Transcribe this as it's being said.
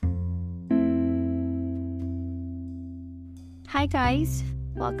Hi, guys.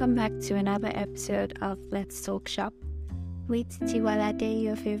 Welcome back to another episode of Let's Talk Shop with Tiwalade,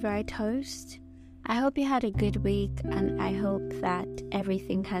 your favorite host. I hope you had a good week and I hope that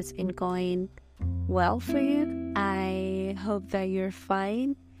everything has been going well for you. I hope that you're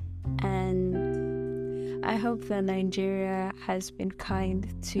fine and I hope that Nigeria has been kind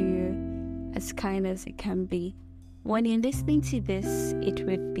to you, as kind as it can be. When you're listening to this, it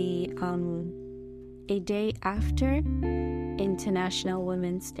would be a day after International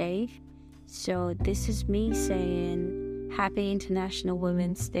Women's Day. So this is me saying Happy International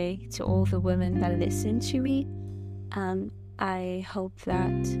Women's Day to all the women that listen to me. I hope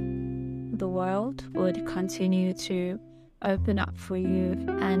that the world would continue to open up for you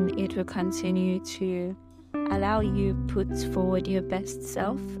and it will continue to allow you put forward your best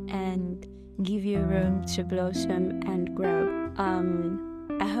self and give you room to blossom and grow.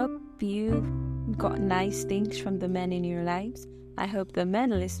 I hope you got nice things from the men in your lives. I hope the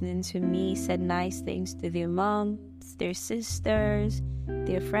men listening to me said nice things to their moms, their sisters,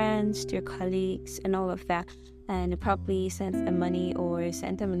 their friends, their colleagues, and all of that. And probably sent them money or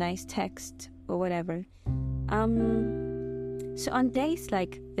sent them a nice text or whatever. So on days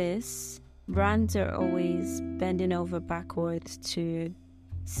like this, brands are always bending over backwards to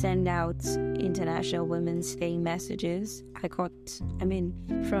send out International Women's Day messages.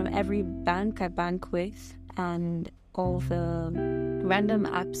 From every bank I bank with and all the random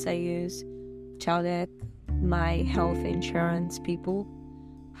apps I use, Chowdeck, my health insurance people,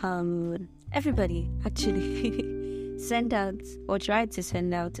 everybody actually send out or tried to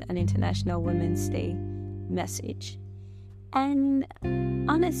send out an International Women's Day message. And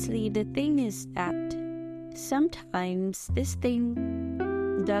honestly, the thing is that sometimes this thing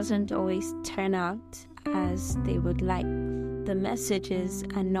doesn't always turn out as they would like. The messages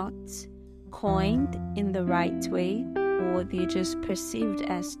are not coined in the right way, or they're just perceived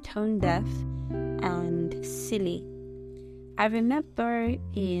as tone deaf and silly. I remember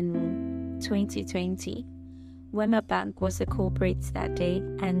in 2020, Wema Bank was the culprit that day,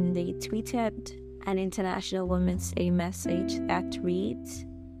 and they tweeted an International Women's Day message that reads,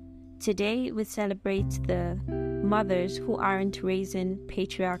 "Today we celebrate the mothers who aren't raising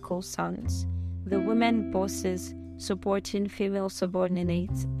patriarchal sons, the women bosses supporting female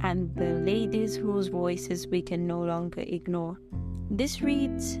subordinates, and the ladies whose voices we can no longer ignore." This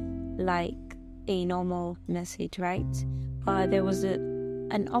reads like a normal message, right? There was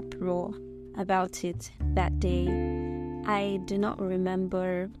an uproar about it that day. I do not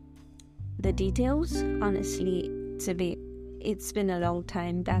remember the details, honestly. It's been a long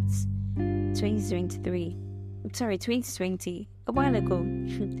time. That's 2020, a while ago.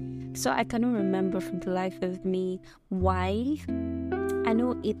 So I cannot remember from the life of me why. I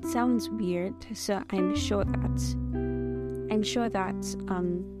know it sounds weird, so I'm sure that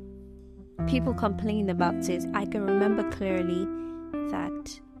people complained about it. I can remember clearly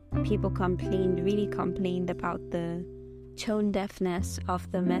that people really complained about the tone deafness of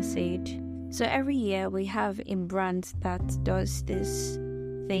the message. So every year we have a brand that does this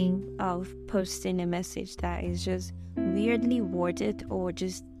thing of posting a message that is just weirdly worded or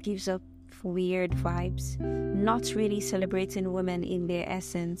just gives up weird vibes, not really celebrating women in their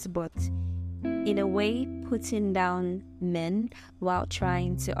essence, but in a way putting down men while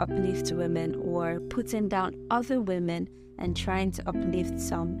trying to uplift women, or putting down other women and trying to uplift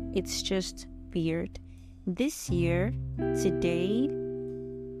some. It's just weird. This year, today,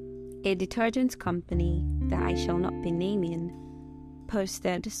 a detergent company that I shall not be naming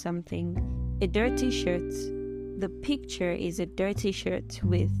posted something, a dirty shirt. The picture is a dirty shirt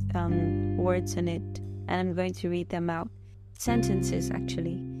with words on it, and I'm going to read them out. Sentences,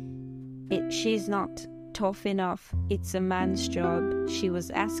 actually. She's not tough enough. It's a man's job. She was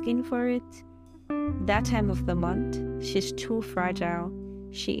asking for it. That time of the month, she's too fragile.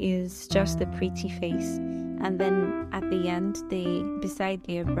 She is just a pretty face. And then at the end, beside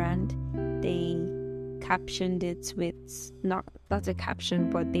their brand, they captioned it with, not a caption,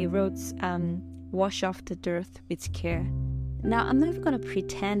 but they wrote, "Wash off the dirt with care." Now, I'm not going to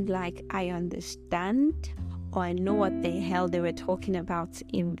pretend like I understand or I know what the hell they were talking about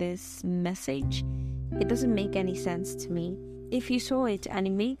in this message. It doesn't make any sense to me. If you saw it and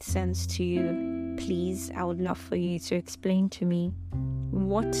it made sense to you, please, I would love for you to explain to me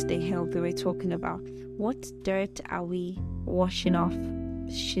what the hell they were talking about. What dirt are we washing off?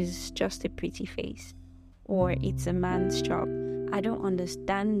 She's just a pretty face. Or it's a man's job. I don't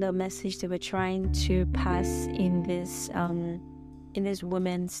understand the message they were trying to pass in this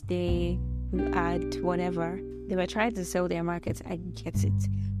Women's Day ad, whatever. They were trying to sell their market, I get it.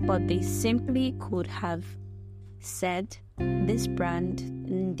 But they simply could have said this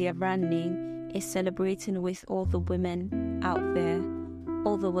brand, their brand name, is celebrating with all the women out there,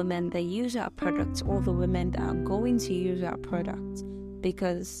 all the women that use our products, all the women that are going to use our products.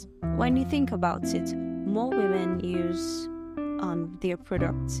 Because when you think about it, more women use their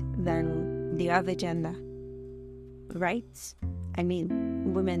products than the other gender, right? I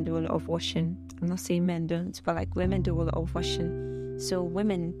mean, women do a lot of washing. I'm not saying men don't, but like women do a lot of washing. So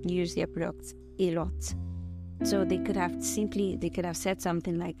women use their products a lot. So they could have said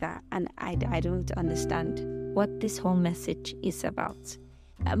something like that, and I don't understand what this whole message is about.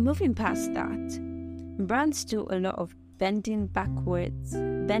 Moving past that, brands do a lot of bending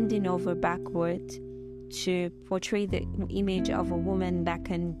over backwards to portray the image of a woman that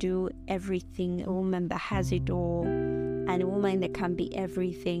can do everything, a woman that has it all, and a woman that can be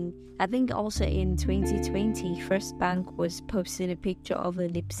everything. I think also in 2020, First Bank was posting a picture of a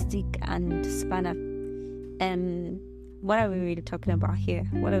lipstick and spanner. What are we really talking about here?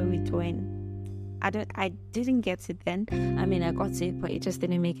 What are we doing? I didn't get it then. I mean, I got it, but it just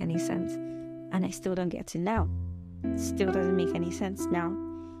didn't make any sense. And I still don't get it now. It still doesn't make any sense now.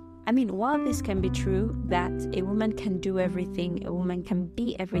 I mean, while this can be true, that a woman can do everything, a woman can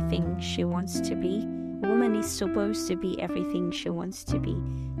be everything she wants to be, a woman is supposed to be everything she wants to be,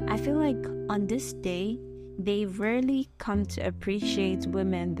 I feel like on this day, they rarely come to appreciate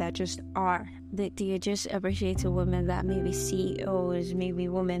women that just are. They just appreciate a woman that maybe CEOs, maybe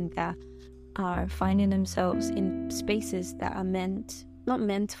women that are finding themselves in spaces that are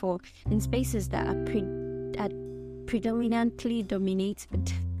in spaces that are predominantly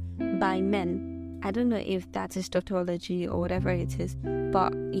dominated by men. I don't know if that is tautology or whatever it is,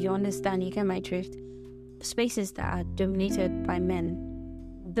 but you understand, you get my drift. Spaces that are dominated by men,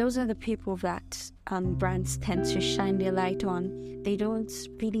 those are the people that brands tend to shine their light on. They don't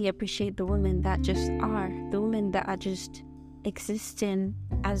really appreciate the women that just are, the women that are just existing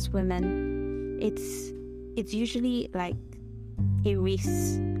as women. It's usually like a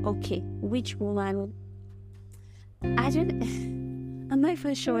race. Okay, which woman? I'm not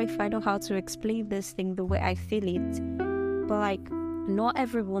even sure if I know how to explain this thing the way I feel it, but like, not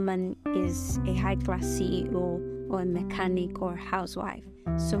every woman is a high-class CEO or a mechanic or housewife.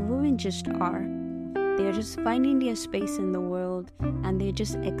 So women just are. They're just finding their space in the world, and they're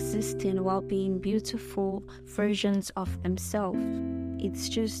just existing while being beautiful versions of themselves. It's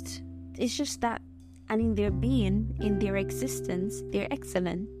just that, and in their being, in their existence, they're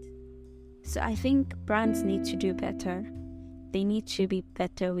excellent. So I think brands need to do better. They need to be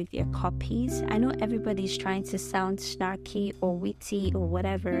better with their copies. I know everybody's trying to sound snarky or witty or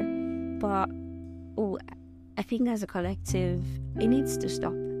whatever, but I think as a collective, it needs to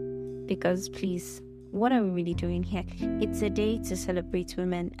stop. Because please, what are we really doing here? It's a day to celebrate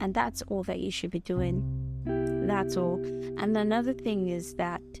women, and that's all that you should be doing. That's all. And another thing is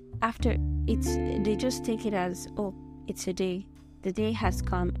that they just take it as, it's a day. The day has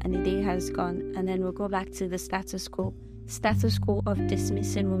come and the day has gone, and then we'll go back to the status quo of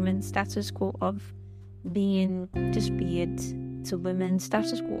dismissing women, status quo of being just weird to women,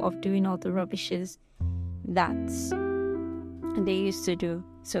 status quo of doing all the rubbishes that they used to do.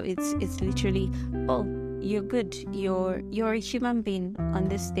 So it's literally, you're good, you're a human being on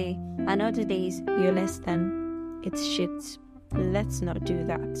this day, and other days you're less than. It's shit. Let's not do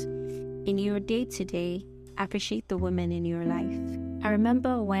that. In your day-to-day, appreciate the women in your life. I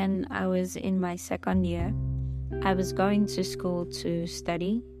remember when I was in my second year, I was going to school to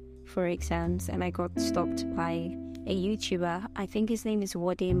study for exams, and I got stopped by a YouTuber. I think his name is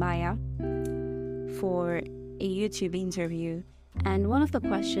Wode Maya, for a YouTube interview. And one of the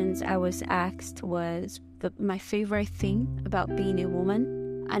questions I was asked was my favorite thing about being a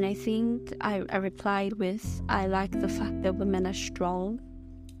woman. And I think I replied with, I like the fact that women are strong.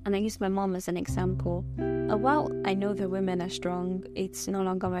 And I used my mom as an example. While I know that women are strong, it's no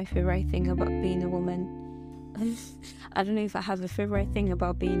longer my favorite thing about being a woman. I don't know if I have a favorite thing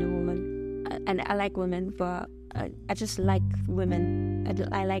about being a woman. And I like women, but I just like women.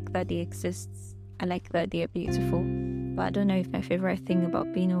 I like that they exist. I like that they are beautiful. But I don't know if my favorite thing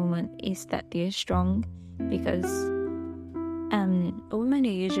about being a woman is that they're strong. Because women are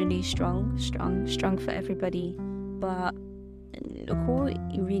usually strong for everybody. But who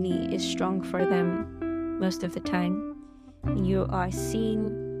really is strong for them most of the time? You are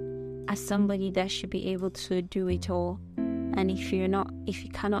seen as somebody that should be able to do it all. And if you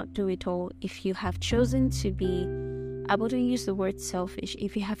cannot do it all, if you have chosen to be, I wouldn't use the word selfish,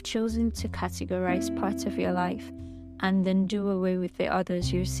 if you have chosen to categorize parts of your life and then do away with the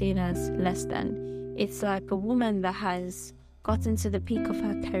others, you're seen as less than. It's like a woman that has gotten to the peak of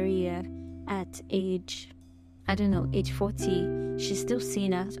her career at age I don't know, age 40, she's still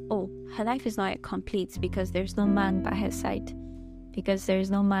seen as, oh, her life is not yet complete because there's no man by her side, because there's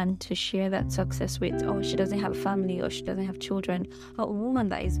no man to share that success with, or she doesn't have a family, or she doesn't have children, or a woman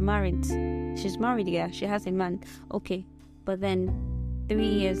that is married. She's married, yeah, she has a man, okay, but then 3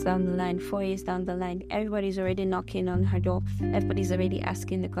 years down the line, 4 years down the line, everybody's already knocking on her door. Everybody's already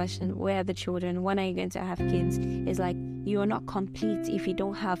asking the question, where are the children? When are you going to have kids? It's like, you are not complete if you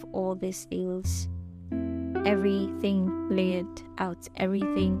don't have all these things. Everything laid out,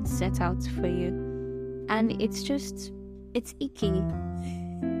 everything set out for you. And it's icky.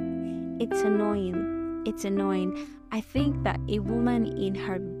 It's annoying. I think that a woman in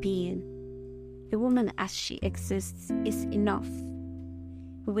her being, a woman as she exists, is enough.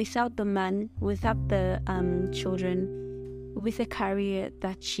 Without the man, without the children, with a career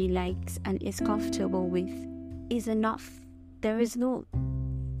that she likes and is comfortable with, is enough. There is no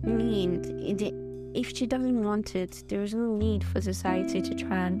need. If she doesn't want it, there is no need for society to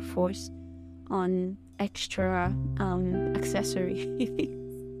try and force on extra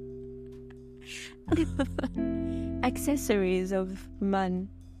accessories of man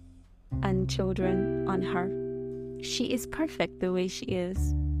and children on her. She is perfect the way she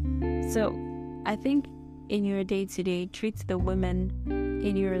is. So I think in your day-to-day, treat the women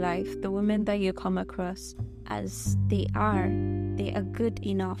in your life, the women that you come across, as they are. They are good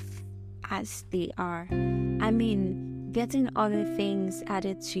enough as they are. I mean, getting other things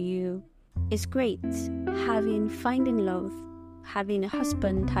added to you is great. Finding love, having a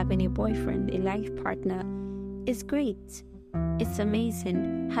husband, having a boyfriend, a life partner is great. It's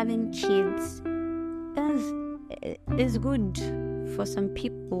amazing. Having kids, is good for some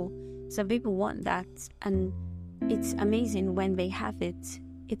people. Some people want that, and it's amazing when they have it.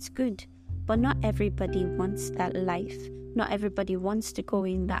 It's good, but not everybody wants that life. Not everybody wants to go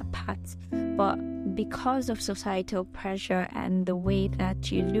in that path. But because of societal pressure and the way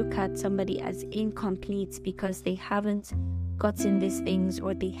that you look at somebody as incomplete because they haven't gotten these things,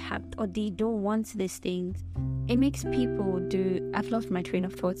 or they don't want these things, it makes people do. I've lost my train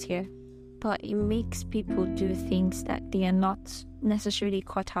of thoughts here. But it makes people do things that they are not necessarily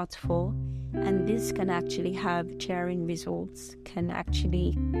cut out for. And this can actually have jarring results, can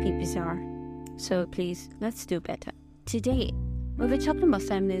actually be bizarre. So please, let's do better. Today, we'll be talking about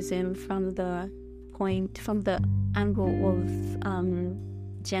feminism from the angle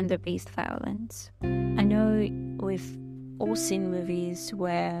of gender-based violence. I know we've all seen movies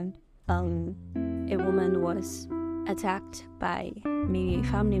where a woman was attacked by maybe a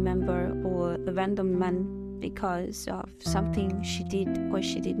family member or a random man because of something she did or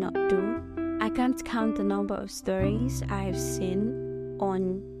she did not do. I can't count the number of stories I've seen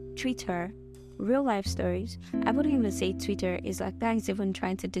on Twitter, real life stories. I wouldn't even say Twitter is like that, is even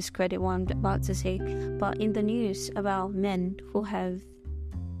trying to discredit what I'm about to say, but in the news about men who have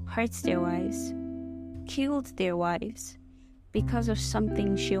hurt their wives, killed their wives because of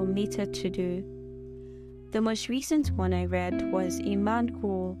something she omitted to do. The most recent one I read was a man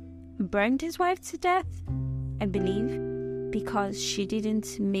who burned his wife to death, I believe, because she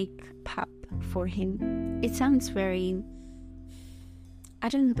didn't make pap for him. It sounds very, I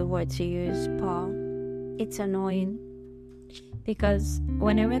don't know the word to use, but it's annoying. Because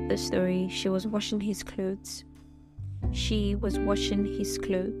when I read the story, she was washing his clothes.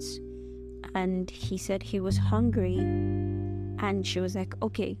 And he said he was hungry. And she was like,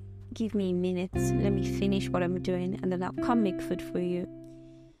 okay, give me a minute, let me finish what I'm doing, and then I'll come make food for you.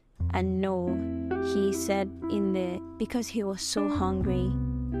 And no, he said because he was so hungry,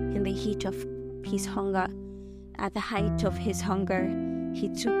 in the heat of his hunger, at the height of his hunger, he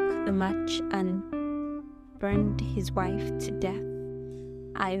took the match and burned his wife to death.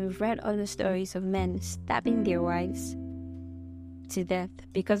 I've read other stories of men stabbing their wives to death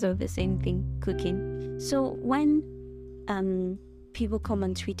because of the same thing, cooking. So when people come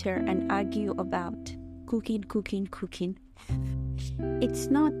on Twitter and argue about cooking, it's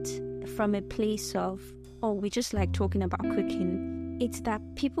not from a place of, oh, we just like talking about cooking. It's that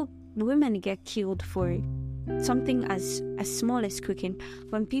women get killed for something as small as cooking.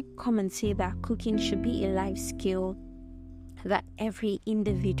 When people come and say that cooking should be a life skill that every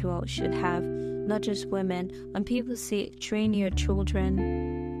individual should have, not just women. When people say train your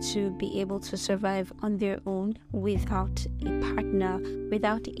children to be able to survive on their own without a partner,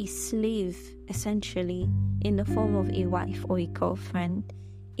 without a slave, essentially, in the form of a wife or a girlfriend,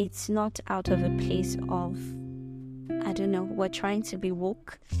 it's not out of a place of, I don't know, we're trying to be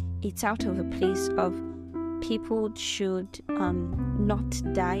woke. It's out of a place of people should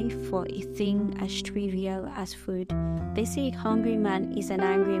not die for a thing as trivial as food. They say a hungry man is an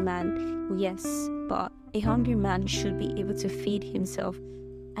angry man, yes, but a hungry man should be able to feed himself.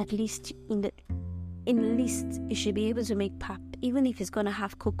 At least in least he should be able to make pap, even if he's gonna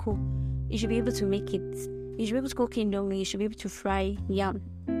have cocoa. You should be able to make it. You should be able to cook indomie. You should be able to fry yam,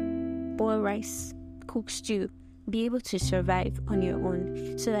 boil rice, cook stew. Be able to survive on your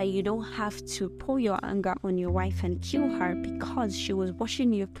own, so that you don't have to pour your anger on your wife and kill her because she was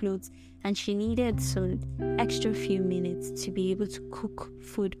washing your clothes and she needed some extra few minutes to be able to cook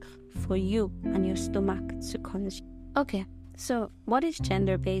food for you and your stomach to consume. Okay, so what is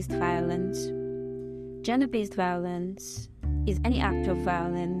gender-based violence? Gender-based violence is any act of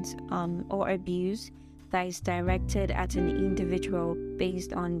violence or abuse that is directed at an individual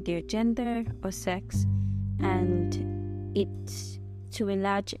based on their gender or sex, and it, to a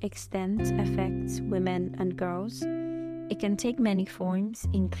large extent, affects women and girls. It can take many forms,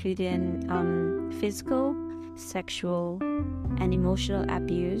 including physical, sexual, and emotional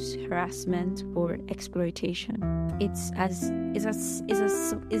abuse, harassment, or exploitation. It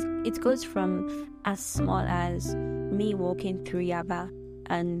goes from as small as me walking through Yaba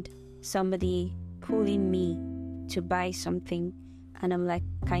and somebody pulling me to buy something, and I'm like,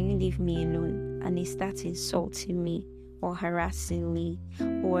 can you leave me alone? And they start insulting me or harassing me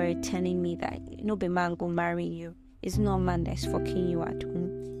or telling me that no be man go marry you. It's not man that's fucking you at home.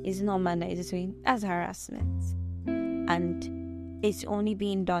 It's not man that is doing as harassment. And it's only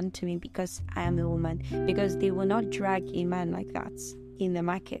being done to me because I am a woman. Because they will not drag a man like that in the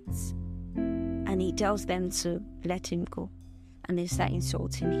markets. And he tells them to let him go. And they start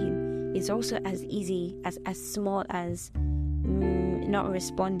insulting him. It's also as easy as small as not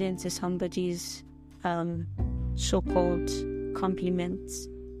responding to somebody's so-called compliments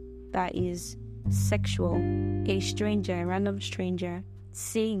that is sexual. A random stranger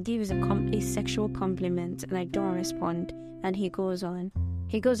gives a sexual compliment and I don't respond, and he goes on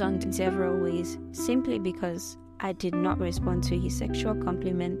in several ways simply because I did not respond to his sexual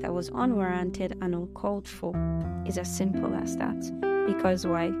compliment that was unwarranted and uncalled for. It's as simple as that. Because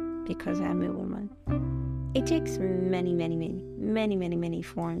why? Because I'm a woman. It takes many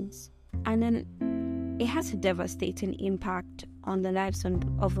forms, and then it has a devastating impact on the lives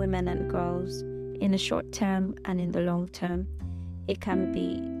of women and girls in the short term and in the long term. It can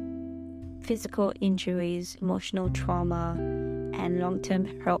be physical injuries, emotional trauma, and long-term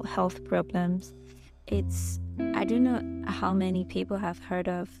health problems. I don't know how many people have heard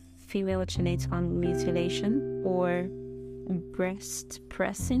of female genital mutilation or breast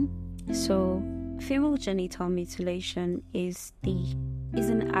pressing. So female genital mutilation is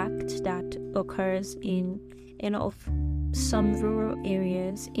an act that occurs in some rural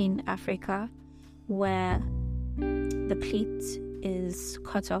areas in Africa where the clit is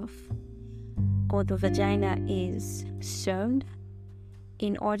cut off or the vagina is sewn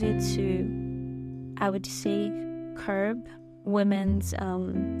in order to, I would say, curb women's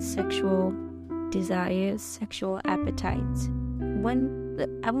sexual desires, sexual appetite.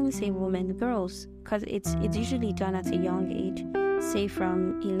 I won't say women, girls, because it's usually done at a young age. Say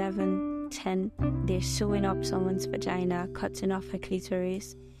from 11, 10, they're sewing up someone's vagina, cutting off her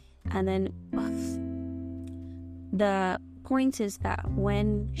clitoris, and then the point is that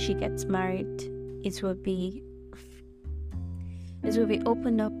when she gets married, it will be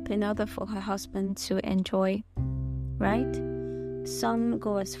opened up in order for her husband to enjoy, right? Some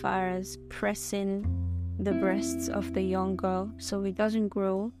go as far as pressing the breasts of the young girl so it doesn't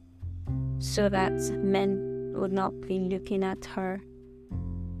grow, so that men would not be looking at her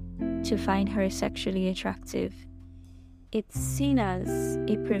to find her sexually attractive. It's seen as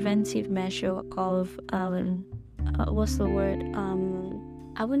a preventive measure of what's the word?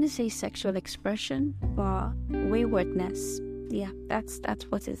 I wouldn't say sexual expression, but waywardness. Yeah, that's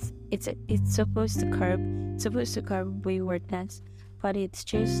what it's supposed to curb. It's supposed to curb waywardness, but it's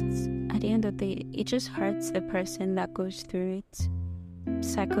just, at the end of the day, it just hurts the person that goes through it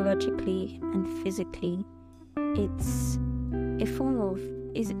psychologically and physically. It's a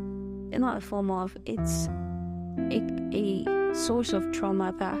source of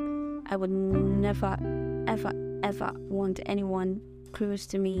trauma that I would never, ever, ever want anyone close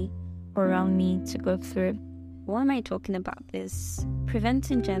to me or around me to go through. Why am I talking about this?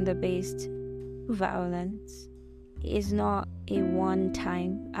 Preventing gender-based violence is not a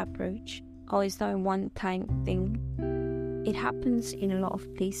one-time approach, or it's not a one-time thing. It happens in a lot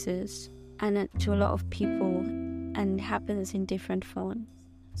of places and to a lot of people, and happens in different forms.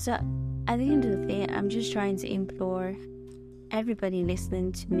 So at the end of the day, I'm just trying to implore everybody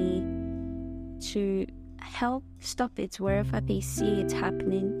listening to me to help stop it wherever they see it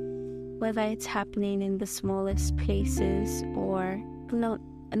happening, whether it's happening in the smallest places or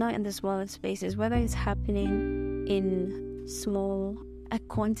not in the smaller spaces, whether it's happening in small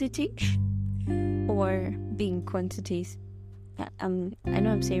quantity or big quantities. I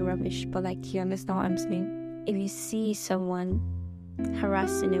know I'm saying rubbish, but like, you understand what I'm saying? If you see someone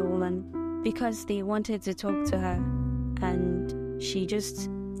harassing a woman because they wanted to talk to her and she just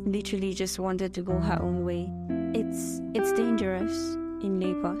literally just wanted to go her own way, it's dangerous in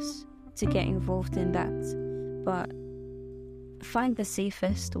Lagos to get involved in that. But find the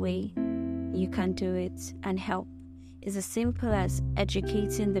safest way you can do it and help. It's as simple as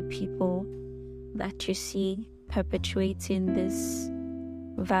educating the people that you see perpetuating this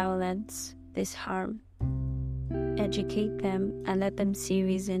violence, this harm. Educate them and let them see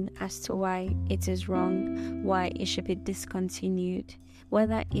reason as to why it is wrong, why it should be discontinued,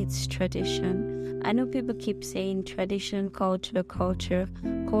 whether it's tradition. I know people keep saying tradition, culture.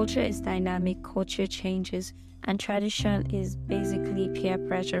 Culture is dynamic, culture changes, and tradition is basically peer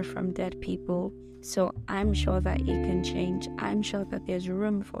pressure from dead people. So I'm sure that it can change. I'm sure that there's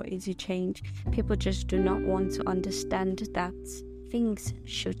room for it to change. People just do not want to understand that things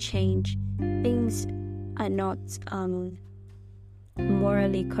should change. Things are not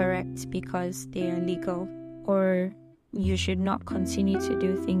morally correct because they are legal, or you should not continue to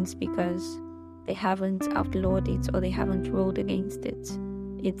do things because they haven't outlawed it or they haven't ruled against it.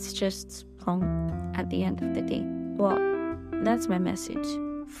 It's just wrong at the end of the day. Well, that's my message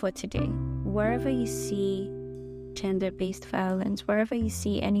for today. Wherever you see gender-based violence, wherever you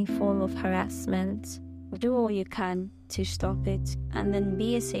see any form of harassment, do all you can to stop it, and then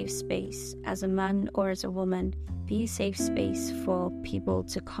be a safe space as a man or as a woman. Be a safe space for people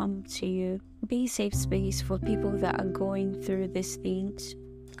to come to you. Be a safe space for people that are going through these things,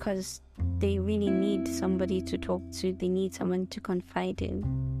 because they really need somebody to talk to. They need someone to confide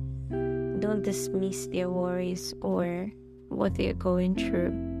in. Don't dismiss their worries or what they're going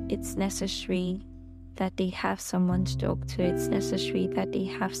through. It's necessary that they have someone to talk to. It's necessary that they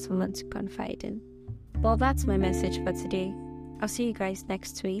have someone to confide in. Well, that's my message for today. I'll see you guys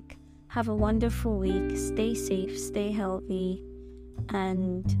next week. Have a wonderful week. Stay safe, stay healthy,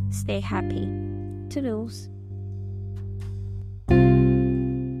 and stay happy. Toodles.